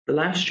The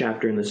last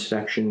chapter in this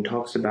section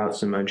talks about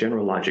some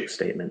general logic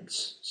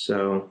statements.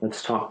 So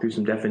let's talk through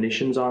some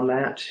definitions on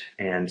that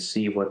and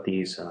see what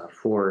these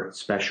four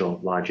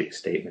special logic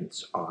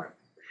statements are.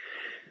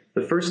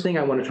 The first thing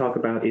I want to talk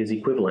about is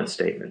equivalent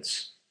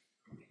statements.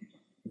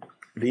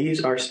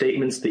 These are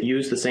statements that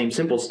use the same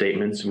simple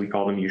statements. We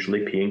call them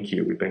usually P and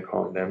Q, we've been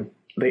calling them.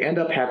 They end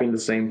up having the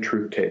same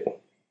truth table.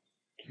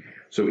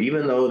 So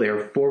even though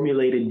they're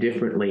formulated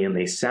differently and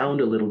they sound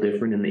a little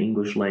different in the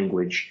English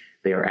language,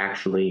 they are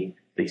actually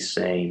the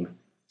same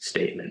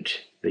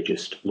statement. They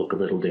just look a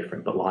little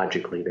different, but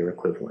logically they're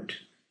equivalent.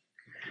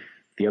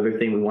 The other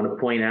thing we want to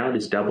point out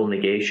is double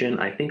negation.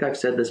 I think I've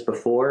said this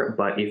before,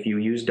 but if you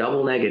use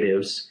double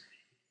negatives,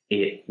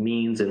 it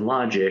means in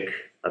logic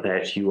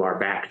that you are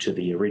back to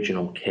the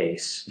original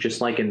case. Just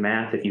like in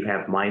math, if you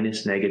have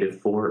minus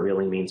 -4, it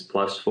really means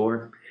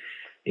 +4.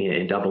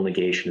 And double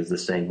negation is the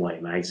same way.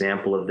 My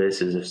example of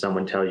this is if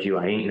someone tells you,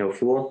 "I ain't no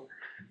fool,"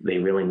 they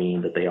really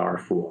mean that they are a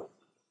fool.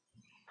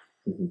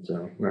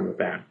 So remember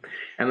that.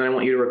 And then I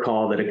want you to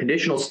recall that a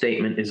conditional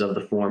statement is of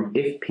the form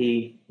if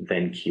P,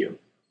 then Q.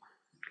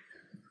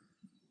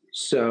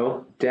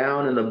 So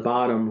down in the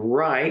bottom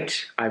right,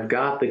 I've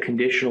got the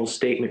conditional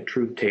statement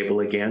truth table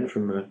again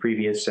from the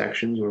previous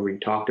sections where we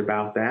talked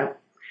about that.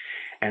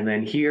 And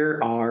then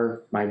here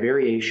are my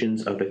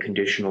variations of the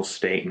conditional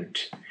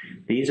statement.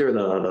 These are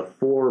the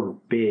four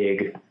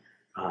big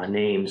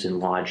names in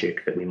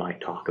logic that we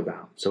might talk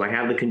about. So I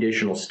have the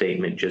conditional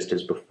statement just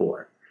as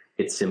before.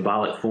 Its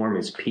symbolic form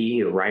is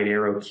P, a right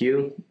arrow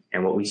Q,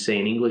 and what we say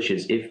in English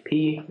is if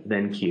P,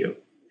 then Q.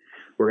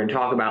 We're going to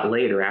talk about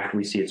later after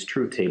we see its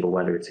truth table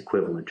whether it's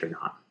equivalent or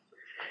not.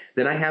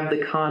 Then I have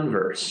the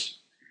converse.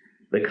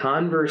 The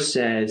converse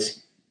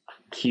says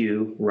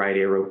Q, right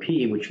arrow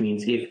P, which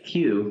means if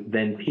Q,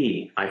 then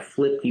P. I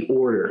flip the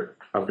order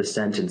of the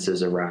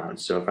sentences around.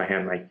 So if I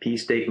have my P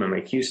statement, my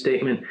Q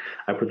statement,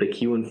 I put the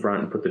Q in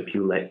front and put the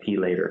P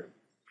later.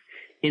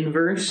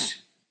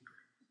 Inverse,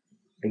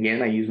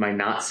 again, I use my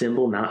not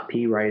symbol, not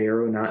P, right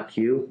arrow, not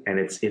Q, and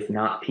it's if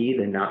not P,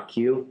 then not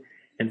Q.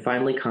 And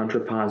finally,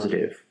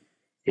 contrapositive.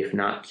 If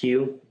not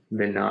Q,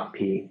 then not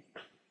P.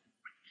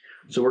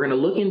 So we're going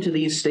to look into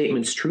these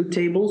statements' truth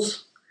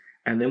tables,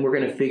 and then we're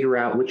going to figure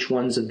out which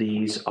ones of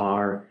these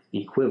are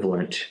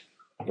equivalent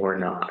or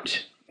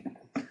not.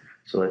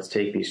 So let's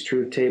take these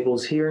truth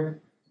tables here,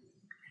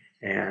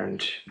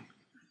 and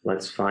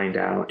let's find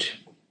out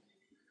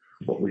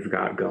what we've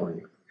got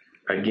going.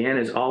 Again,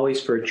 as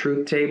always for a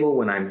truth table,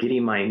 when I'm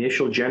getting my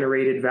initial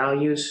generated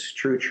values,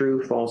 true,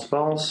 true, false,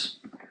 false,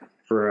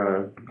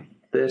 for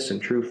this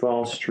and true,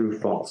 false, true,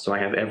 false. So I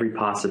have every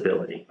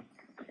possibility.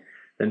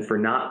 Then for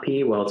not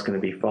P, well, it's going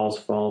to be false,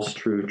 false,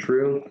 true,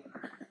 true.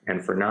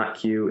 And for not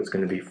Q, it's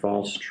going to be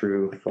false,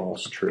 true,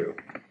 false, true.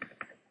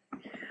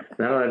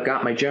 Now that I've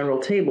got my general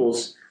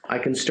tables, I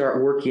can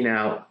start working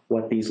out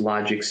what these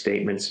logic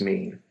statements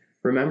mean.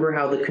 Remember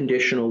how the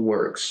conditional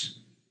works.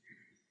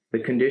 The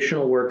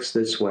conditional works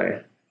this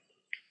way.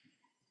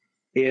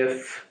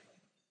 If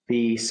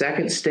the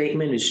second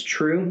statement is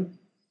true,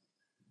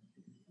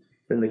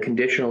 then the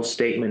conditional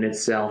statement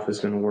itself is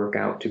going to work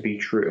out to be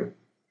true.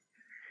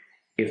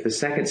 If the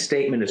second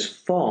statement is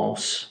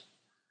false,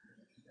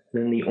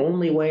 then the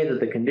only way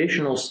that the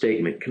conditional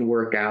statement can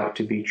work out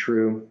to be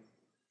true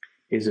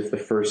is if the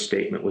first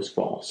statement was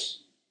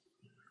false.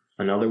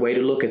 Another way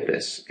to look at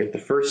this, if the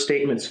first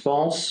statement's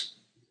false,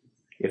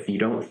 if you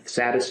don't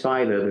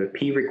satisfy the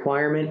P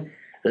requirement,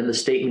 then the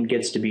statement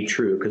gets to be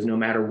true, because no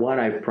matter what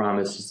I've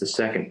promised is the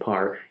second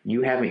part,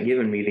 you haven't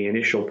given me the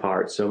initial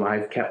part, so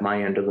I've kept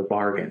my end of the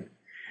bargain.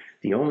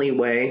 The only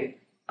way,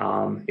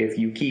 if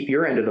you keep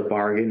your end of the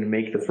bargain and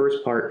make the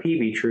first part P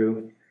be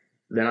true,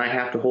 then I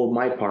have to hold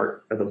my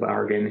part of the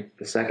bargain,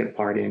 the second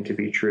part in, to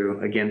be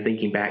true. Again,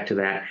 thinking back to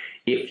that,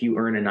 if you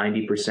earn a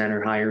 90%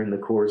 or higher in the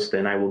course,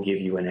 then I will give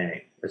you an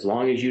A. As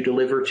long as you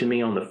deliver to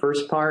me on the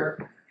first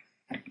part,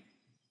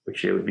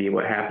 which it would be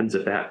what happens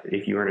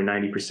if you earn a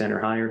 90% or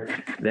higher,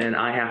 then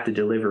I have to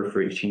deliver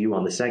to you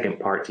on the second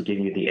part to give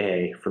you the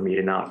A for me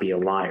to not be a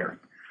liar.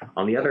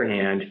 On the other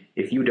hand,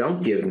 if you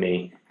don't give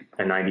me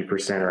a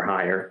 90% or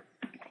higher,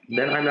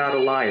 then I'm not a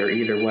liar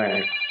either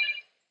way.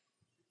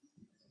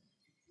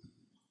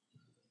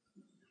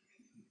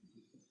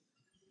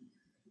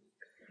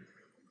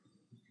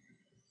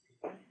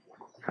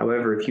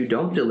 However, if you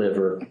don't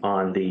deliver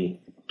on the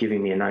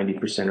giving me a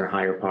 90% or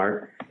higher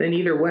part, then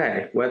either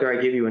way, whether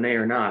I give you an A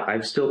or not,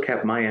 I've still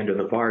kept my end of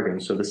the bargain,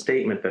 so the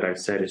statement that I've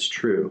said is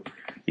true.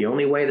 The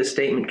only way the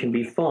statement can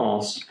be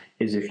false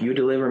is if you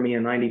deliver me a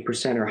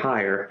 90% or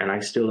higher and I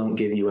still don't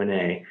give you an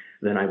A,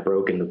 then I've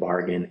broken the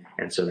bargain,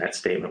 and so that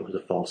statement was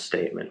a false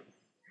statement.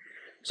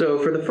 So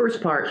for the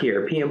first part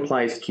here, P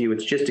implies Q,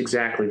 it's just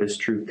exactly this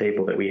truth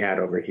table that we had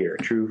over here.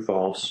 True,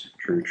 false,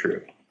 true,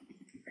 true.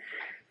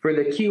 For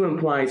the Q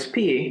implies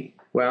P,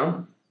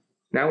 well,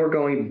 now we're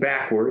going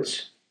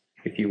backwards,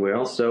 if you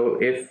will.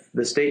 So if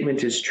the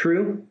statement is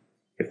true,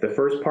 if the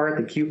first part,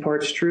 the Q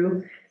part's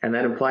true, and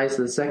that implies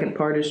the second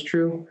part is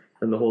true,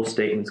 then the whole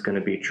statement's going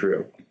to be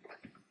true.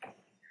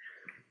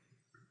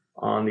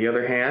 On the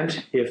other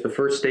hand, if the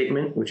first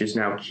statement, which is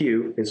now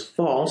Q, is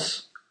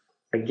false,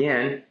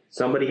 again,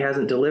 somebody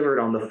hasn't delivered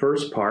on the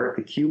first part,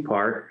 the Q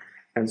part,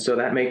 and so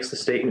that makes the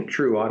statement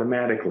true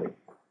automatically.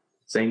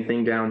 Same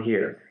thing down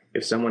here.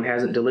 If someone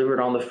hasn't delivered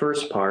on the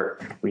first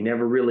part, we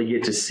never really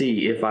get to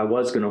see if I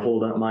was going to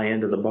hold up my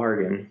end of the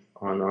bargain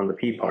on the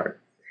P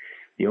part.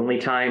 The only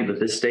time that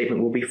this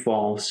statement will be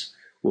false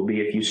will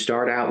be if you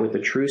start out with a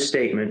true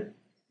statement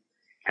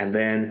and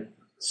then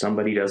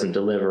somebody doesn't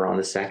deliver on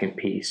the second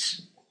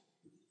piece.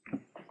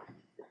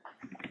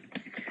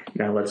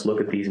 Now let's look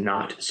at these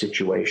not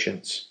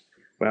situations.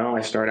 Well,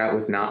 I start out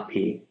with not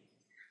P.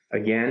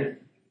 Again,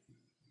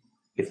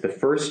 if the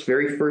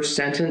very first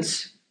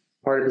sentence,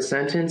 part of the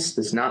sentence,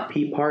 this not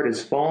P part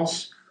is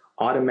false,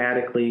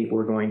 automatically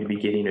we're going to be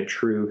getting a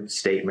true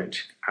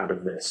statement out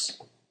of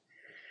this.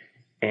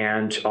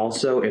 And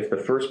also, if the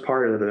first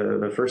part of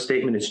the first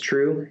statement is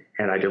true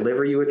and I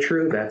deliver you a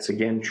true, that's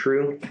again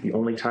true. The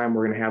only time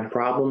we're going to have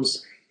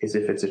problems is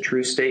if it's a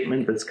true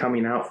statement that's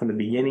coming out from the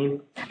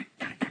beginning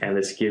and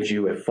this gives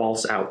you a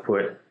false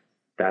output.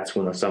 That's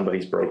when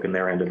somebody's broken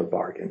their end of the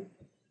bargain.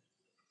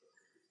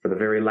 For the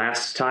very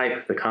last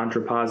type, the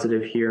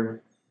contrapositive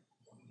here,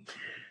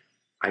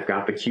 I've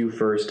got the Q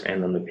first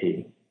and then the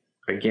P.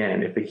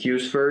 Again, if the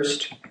Q's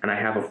first and I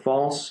have a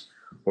false,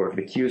 or if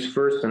the Q's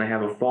first and I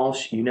have a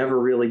false, you never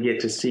really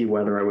get to see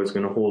whether I was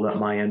going to hold up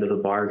my end of the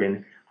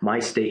bargain. My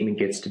statement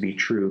gets to be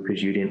true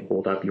because you didn't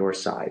hold up your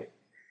side.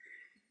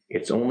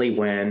 It's only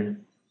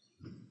when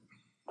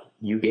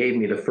you gave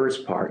me the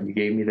first part, you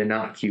gave me the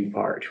not Q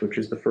part, which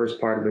is the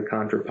first part of the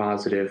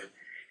contrapositive,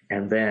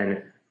 and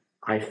then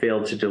I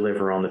failed to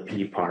deliver on the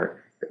P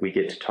part, that we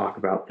get to talk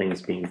about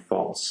things being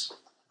false.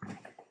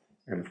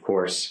 And of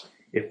course,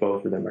 if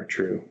both of them are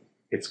true,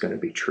 it's going to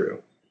be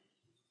true.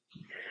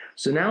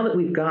 So now that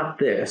we've got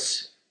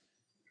this,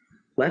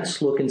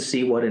 let's look and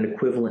see what an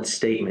equivalent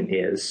statement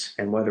is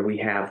and whether we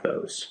have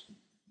those.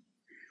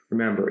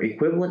 Remember,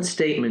 equivalent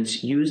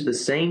statements use the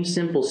same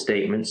simple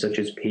statements such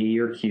as P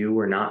or Q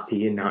or not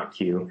P and not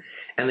Q,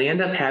 and they end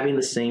up having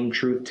the same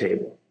truth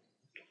table.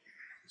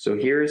 So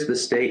here's the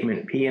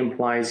statement P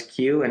implies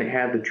Q, and it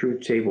had the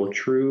truth table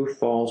true,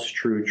 false,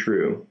 true,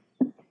 true.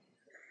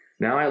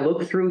 Now I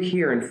look through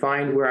here and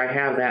find where I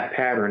have that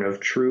pattern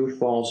of true,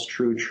 false,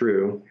 true,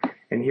 true,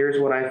 and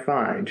here's what I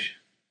find.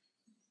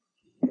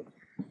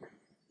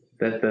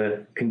 That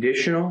the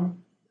conditional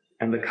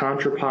and the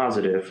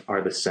contrapositive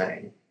are the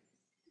same.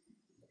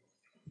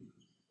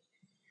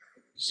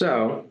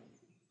 So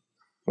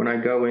when I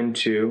go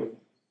into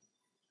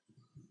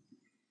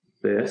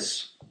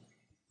this,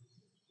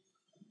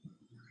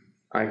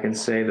 I can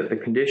say that the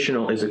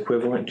conditional is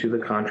equivalent to the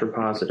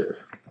contrapositive,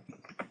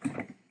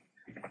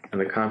 and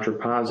the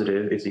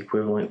contrapositive is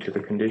equivalent to the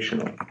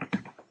conditional.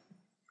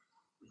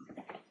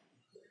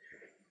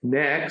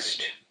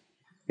 Next,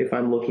 if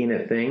I'm looking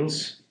at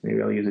things,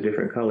 maybe I'll use a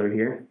different color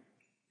here.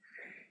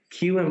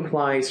 Q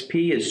implies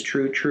P is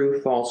true,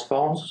 true, false,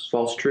 false,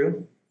 false,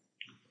 true.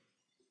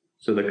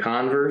 So the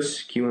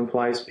converse, Q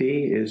implies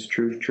P, is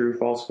true, true,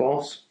 false,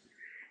 false.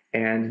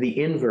 And the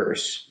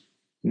inverse,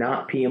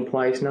 not P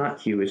implies not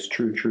Q, is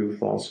true, true,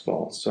 false,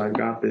 false. So I've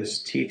got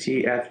this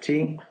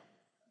TTFT,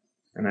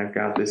 and I've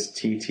got this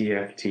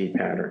TTFT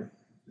pattern.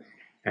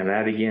 And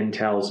that again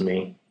tells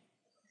me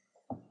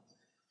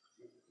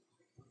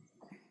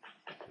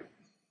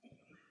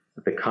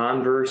that the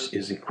converse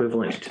is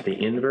equivalent to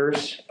the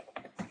inverse,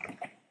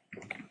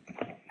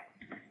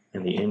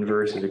 and the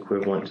inverse is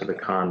equivalent to the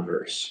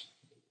converse.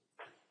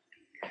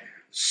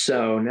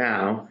 So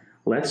now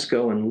let's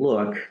go and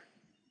look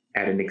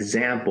at an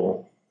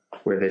example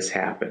where this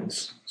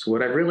happens. So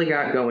what I've really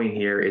got going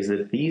here is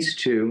that these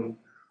two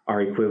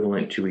are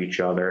equivalent to each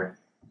other.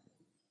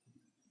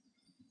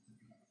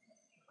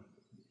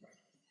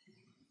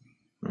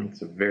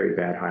 It's a very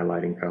bad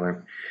highlighting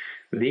color.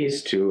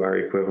 These two are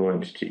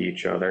equivalent to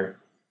each other.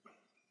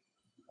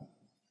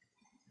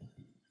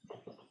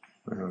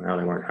 Oh, now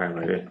they weren't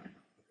highlighted.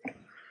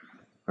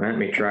 Let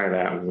me try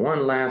that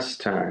one last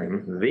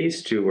time.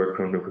 These two are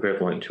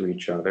equivalent to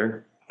each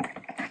other.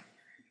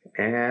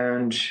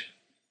 And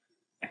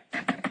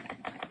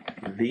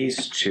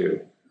these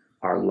two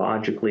are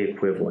logically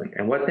equivalent.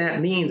 And what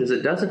that means is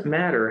it doesn't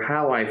matter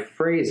how I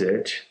phrase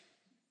it.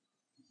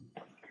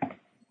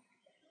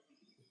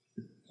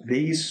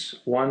 These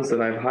ones that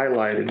I've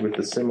highlighted with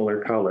the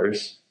similar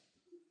colors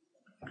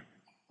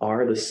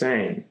are the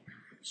same.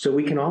 So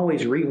we can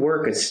always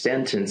rework a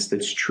sentence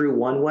that's true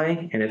one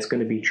way, and it's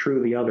going to be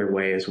true the other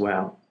way as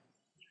well.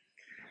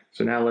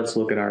 So now let's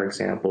look at our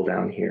example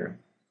down here.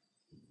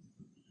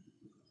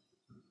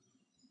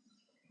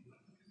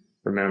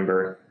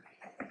 Remember,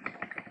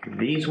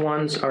 these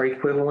ones are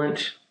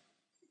equivalent.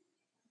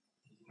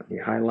 Let me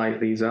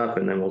highlight these up,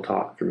 and then we'll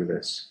talk through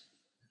this.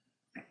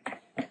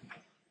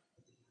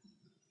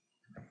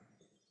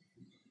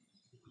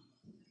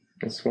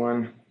 This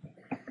one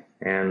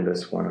and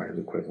this one are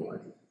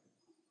equivalent.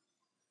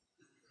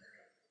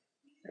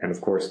 And of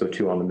course, the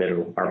two on the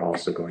middle are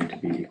also going to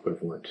be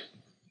equivalent.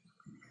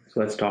 So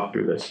let's talk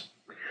through this.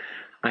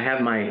 I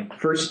have my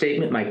first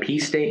statement, my P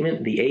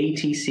statement. The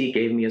AETC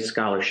gave me a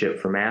scholarship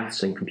for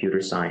maths and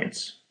computer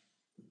science.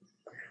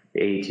 The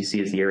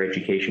AETC is the Air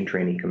Education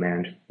Training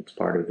Command. It's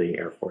part of the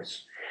Air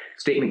Force.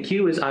 Statement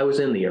Q is I was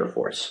in the Air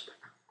Force.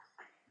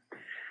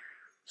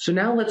 So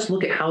now let's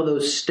look at how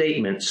those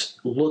statements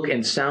look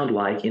and sound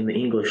like in the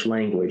English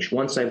language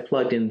once I've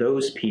plugged in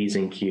those P's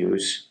and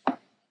Q's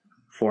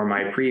for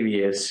my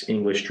previous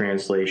English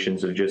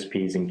translations of just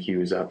P's and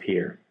Q's up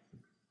here.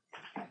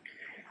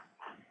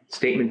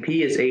 Statement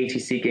P is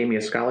AETC gave me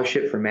a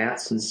scholarship for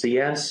maths and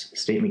CS.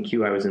 Statement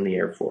Q, I was in the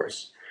Air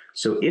Force.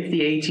 So if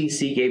the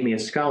AETC gave me a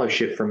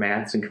scholarship for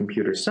maths and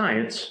computer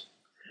science,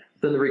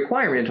 then the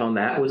requirement on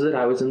that was that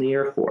I was in the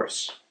Air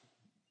Force.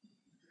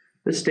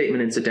 This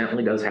statement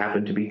incidentally does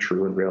happen to be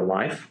true in real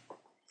life.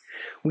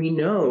 We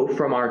know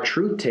from our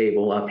truth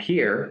table up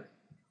here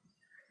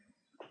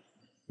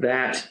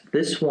that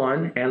this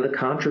one and the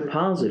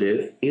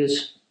contrapositive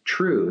is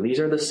true. These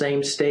are the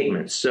same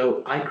statements.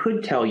 So I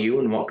could tell you,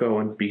 and we'll go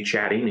and be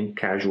chatting in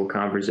casual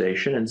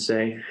conversation and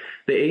say,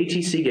 the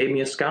AETC gave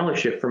me a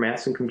scholarship for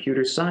maths and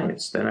computer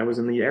science. Then I was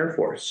in the Air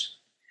Force.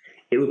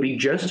 It would be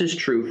just as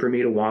true for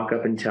me to walk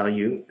up and tell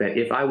you that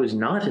if I was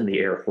not in the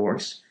Air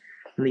Force,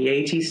 then the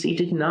AETC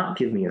did not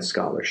give me a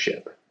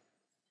scholarship.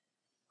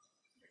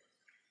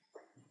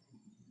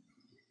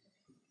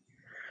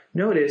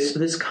 Notice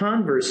this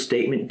converse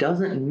statement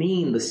doesn't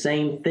mean the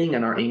same thing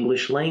in our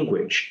English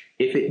language.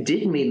 If it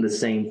did mean the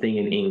same thing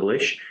in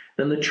English,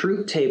 then the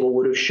truth table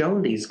would have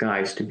shown these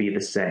guys to be the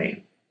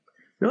same.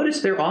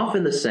 Notice they're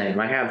often the same.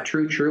 I have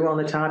true, true on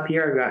the top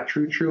here. I've got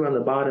true, true on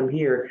the bottom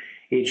here.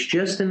 It's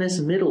just in this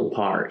middle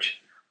part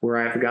where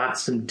I've got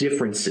some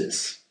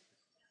differences.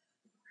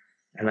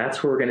 And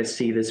that's where we're going to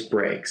see this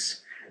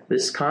breaks.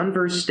 This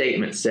converse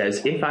statement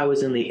says, if I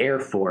was in the Air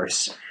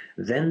Force,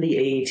 then the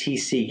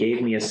AETC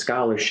gave me a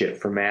scholarship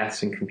for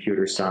maths and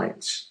computer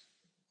science.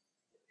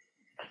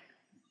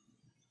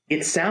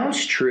 It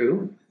sounds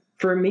true.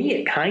 For me,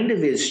 it kind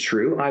of is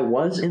true. I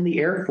was in the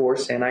Air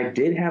Force and I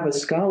did have a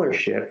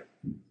scholarship.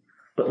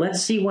 But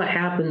let's see what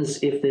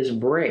happens if this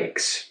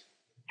breaks.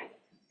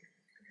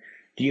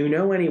 Do you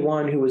know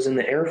anyone who was in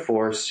the Air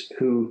Force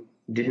who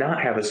did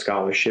not have a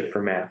scholarship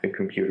for math and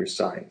computer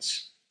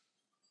science?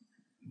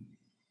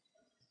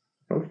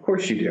 Well, of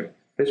course you do.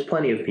 There's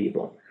plenty of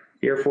people.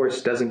 The Air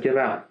Force doesn't give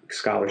out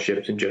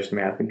scholarships in just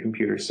math and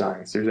computer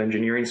science. There's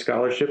engineering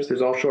scholarships.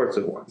 There's all sorts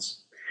of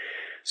ones.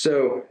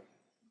 So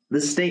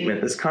this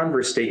statement, this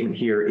converse statement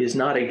here, is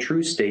not a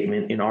true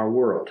statement in our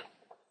world,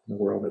 the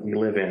world that we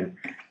live in.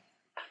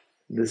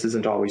 This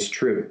isn't always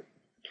true.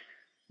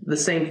 The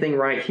same thing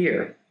right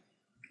here.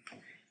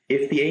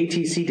 If the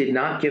AETC did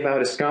not give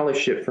out a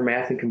scholarship for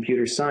math and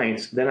computer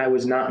science, then I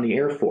was not in the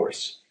Air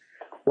Force.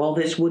 While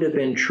this would have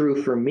been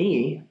true for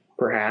me,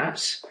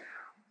 perhaps,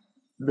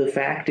 the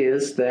fact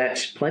is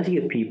that plenty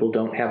of people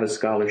don't have a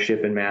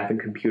scholarship in math and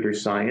computer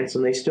science,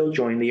 and they still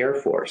join the Air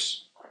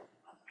Force.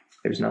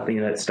 There's nothing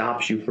that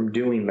stops you from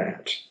doing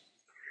that.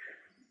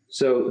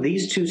 So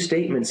these two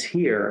statements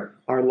here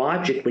are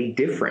logically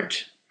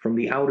different from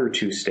the outer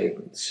two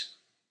statements.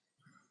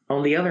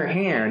 On the other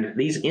hand,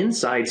 these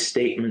inside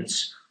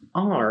statements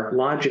are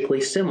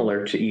logically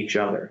similar to each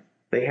other.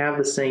 They have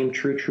the same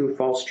true, true,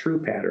 false,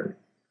 true pattern.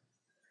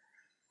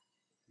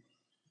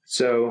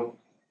 So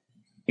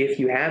if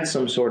you had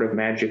some sort of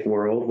magic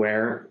world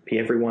where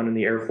everyone in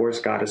the Air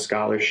Force got a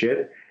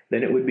scholarship,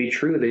 then it would be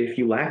true that if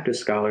you lacked a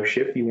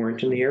scholarship, you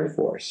weren't in the Air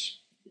Force.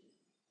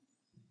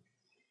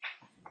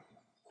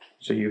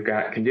 So you've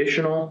got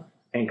conditional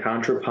and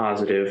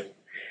contrapositive.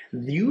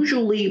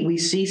 Usually we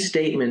see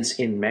statements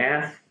in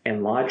math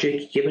and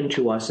logic given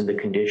to us in the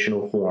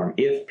conditional form,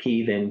 if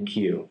P then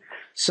Q.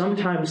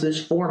 Sometimes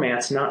this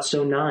format's not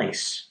so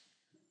nice.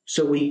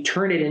 So we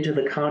turn it into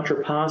the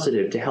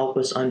contrapositive to help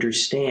us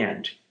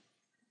understand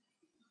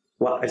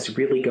what is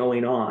really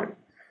going on.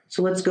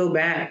 So let's go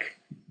back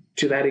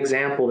to that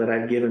example that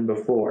I've given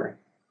before.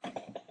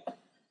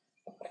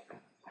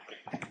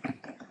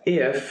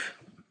 If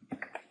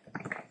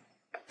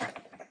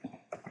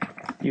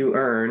you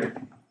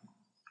earn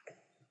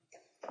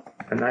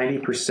a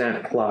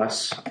 90%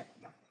 plus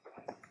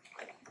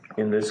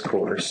in this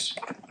course,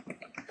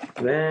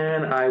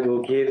 then I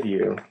will give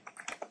you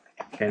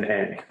an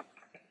A.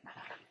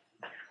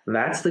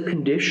 That's the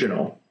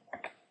conditional.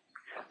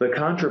 The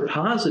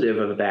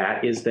contrapositive of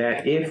that is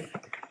that if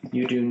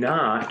you do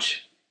not,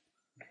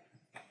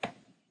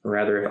 or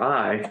rather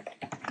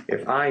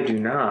if I do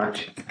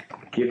not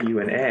give you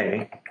an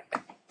A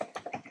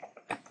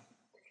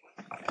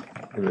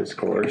in this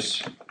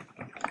course,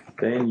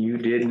 then you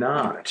did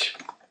not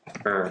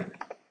earn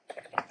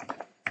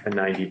a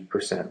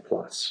 90%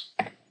 plus.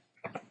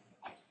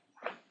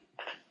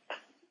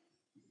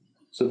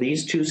 So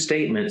these two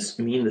statements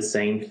mean the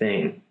same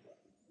thing.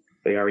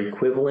 They are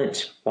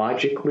equivalent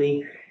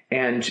logically,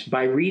 and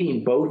by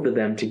reading both of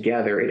them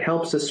together, it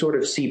helps us sort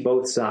of see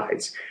both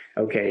sides.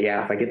 Okay,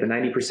 yeah, if I get the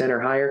 90% or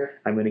higher,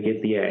 I'm going to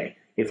get the A.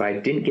 If I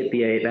didn't get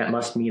the A, that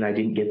must mean I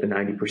didn't get the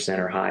 90%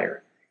 or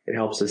higher. It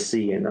helps us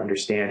see and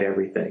understand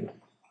everything.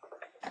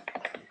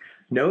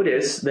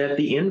 Notice that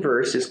the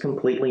inverse is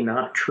completely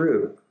not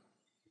true.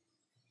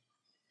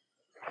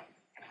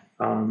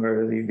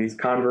 Or these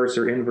converse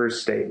or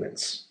inverse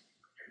statements.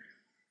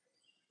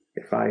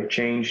 If I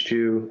change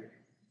to,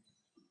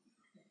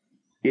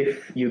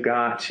 if you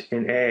got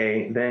an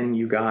A, then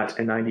you got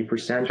a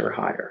 90% or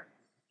higher.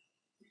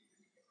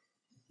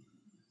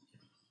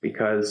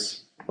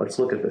 Because, let's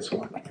look at this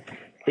one.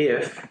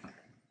 If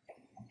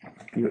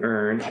you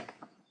earn,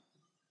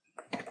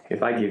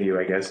 if I give you,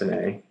 I guess, an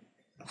A,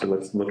 so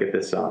let's look at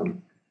this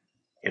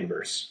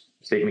inverse.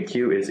 Statement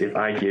Q is if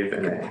I give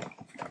an A,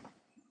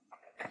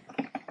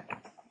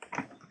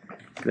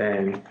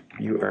 then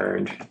you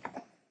earned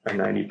a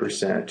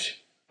 90%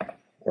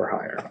 or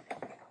higher.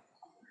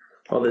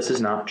 Well, this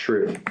is not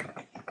true.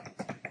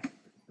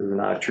 This is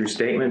not a true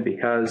statement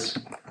because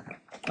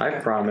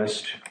I've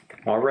promised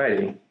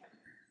already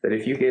that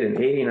if you get an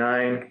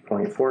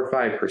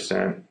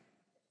 89.45%,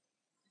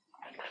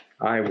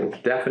 I will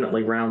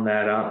definitely round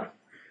that up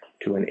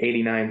to an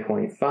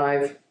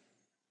 89.5.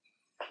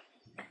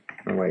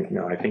 Oh wait,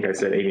 no, I think I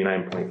said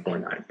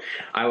 89.49.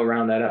 I will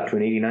round that up to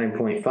an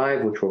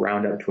 89.5, which will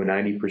round up to a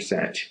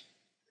 90%.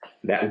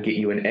 That would get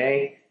you an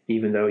A,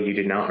 even though you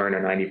did not earn a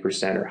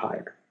 90% or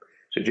higher.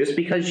 So just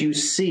because you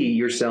see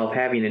yourself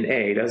having an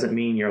A doesn't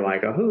mean you're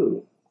like,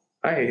 oh,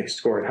 I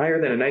scored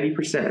higher than a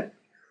 90%.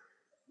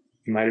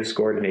 You might have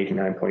scored an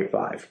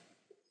 89.5.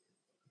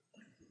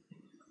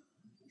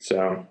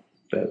 So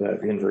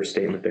that inverse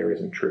statement there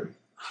isn't true.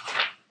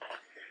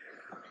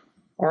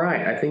 All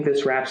right, I think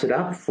this wraps it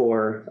up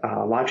for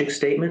logic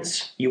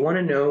statements. You want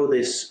to know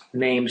this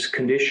names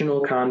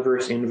conditional,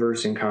 converse,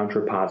 inverse, and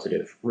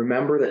contrapositive.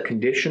 Remember that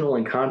conditional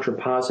and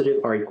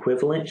contrapositive are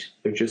equivalent.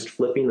 They're just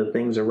flipping the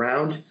things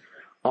around.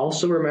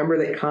 Also remember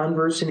that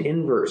converse and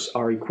inverse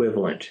are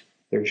equivalent.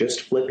 They're just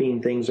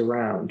flipping things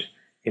around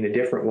in a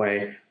different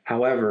way.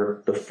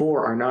 However, the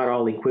four are not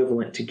all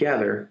equivalent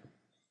together.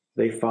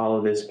 They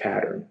follow this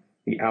pattern.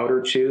 The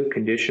outer two,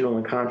 conditional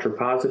and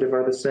contrapositive,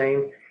 are the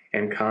same,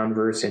 and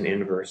converse and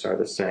inverse are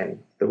the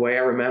same. The way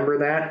I remember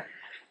that,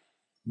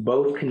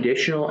 both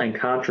conditional and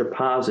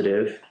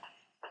contrapositive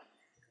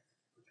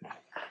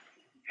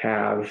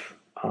have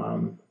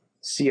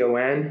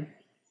CON,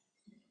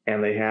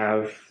 and they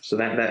have, so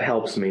that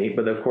helps me,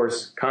 but of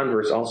course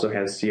converse also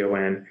has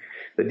CON.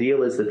 The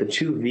deal is that the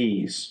two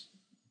V's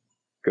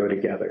go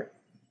together.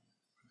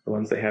 The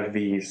ones that have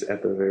V's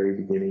at the very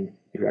beginning,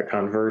 you've got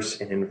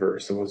converse and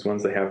inverse, and those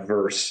ones that have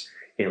verse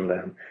in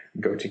them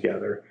go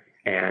together.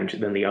 And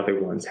then the other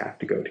ones have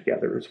to go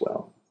together as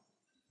well.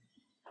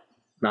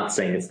 Not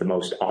saying it's the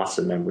most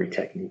awesome memory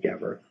technique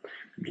ever.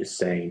 I'm just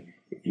saying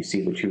if you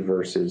see the two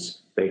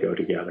verses, they go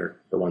together.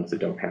 The ones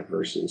that don't have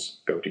verses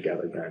go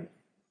together then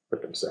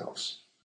with themselves.